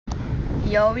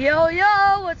Yo, yo,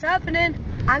 yo, what's happening?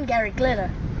 I'm Gary Glitter.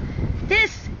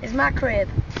 This is my crib.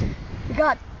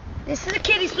 This is a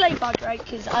kiddie's playpark, right?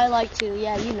 Because I like to,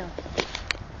 yeah, you know.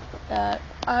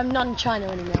 I'm not in China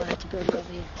anymore, I have to build it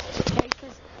over here. Okay,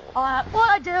 because what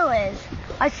I do is,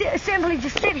 I simply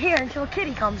just sit here until a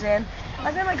kiddie comes in,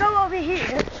 and then I go over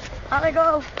here, and I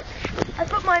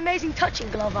put my amazing touching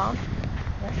glove on.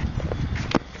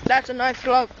 That's a nice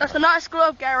glove. That's a nice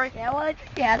glove, Gary. Yeah, well,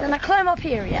 then I climb up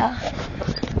here, yeah?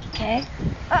 Okay.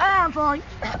 I'm falling.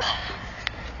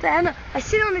 Then I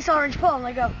sit on this orange pole and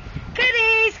I go,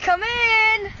 kiddies, come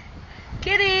in!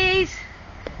 Kiddies!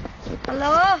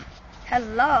 Hello?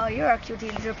 Hello, you're a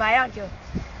cutie little pie, aren't you?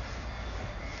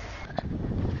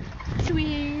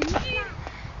 Sweet.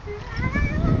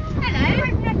 Hello,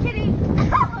 kitty.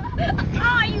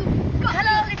 Oh, you got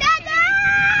hello,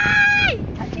 Daddy!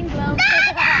 Touching glove.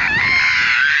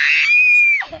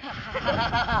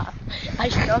 I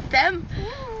stroke them,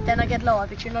 then I get lower,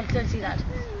 but you're not going to see that.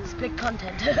 Split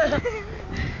content.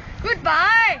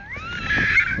 Goodbye!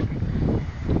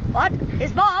 What?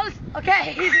 His balls?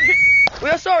 Okay. We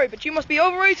are sorry, but you must be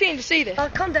over 18 to see this.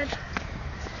 Content.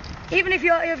 Even if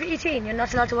you're over 18, you're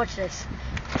not allowed to watch this.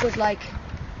 Because,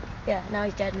 yeah, now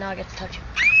he's dead, now I get to touch him.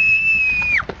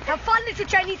 Have fun, little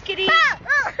Chinese kitty!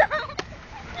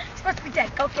 It's supposed to be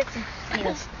dead. Go get some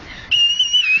needles.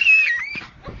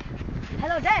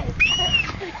 Hello, Dave.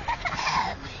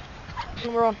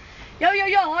 We're on. Yo, yo,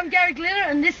 yo, I'm Gary Glitter,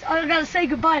 and I gotta say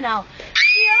goodbye now.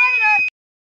 See you later!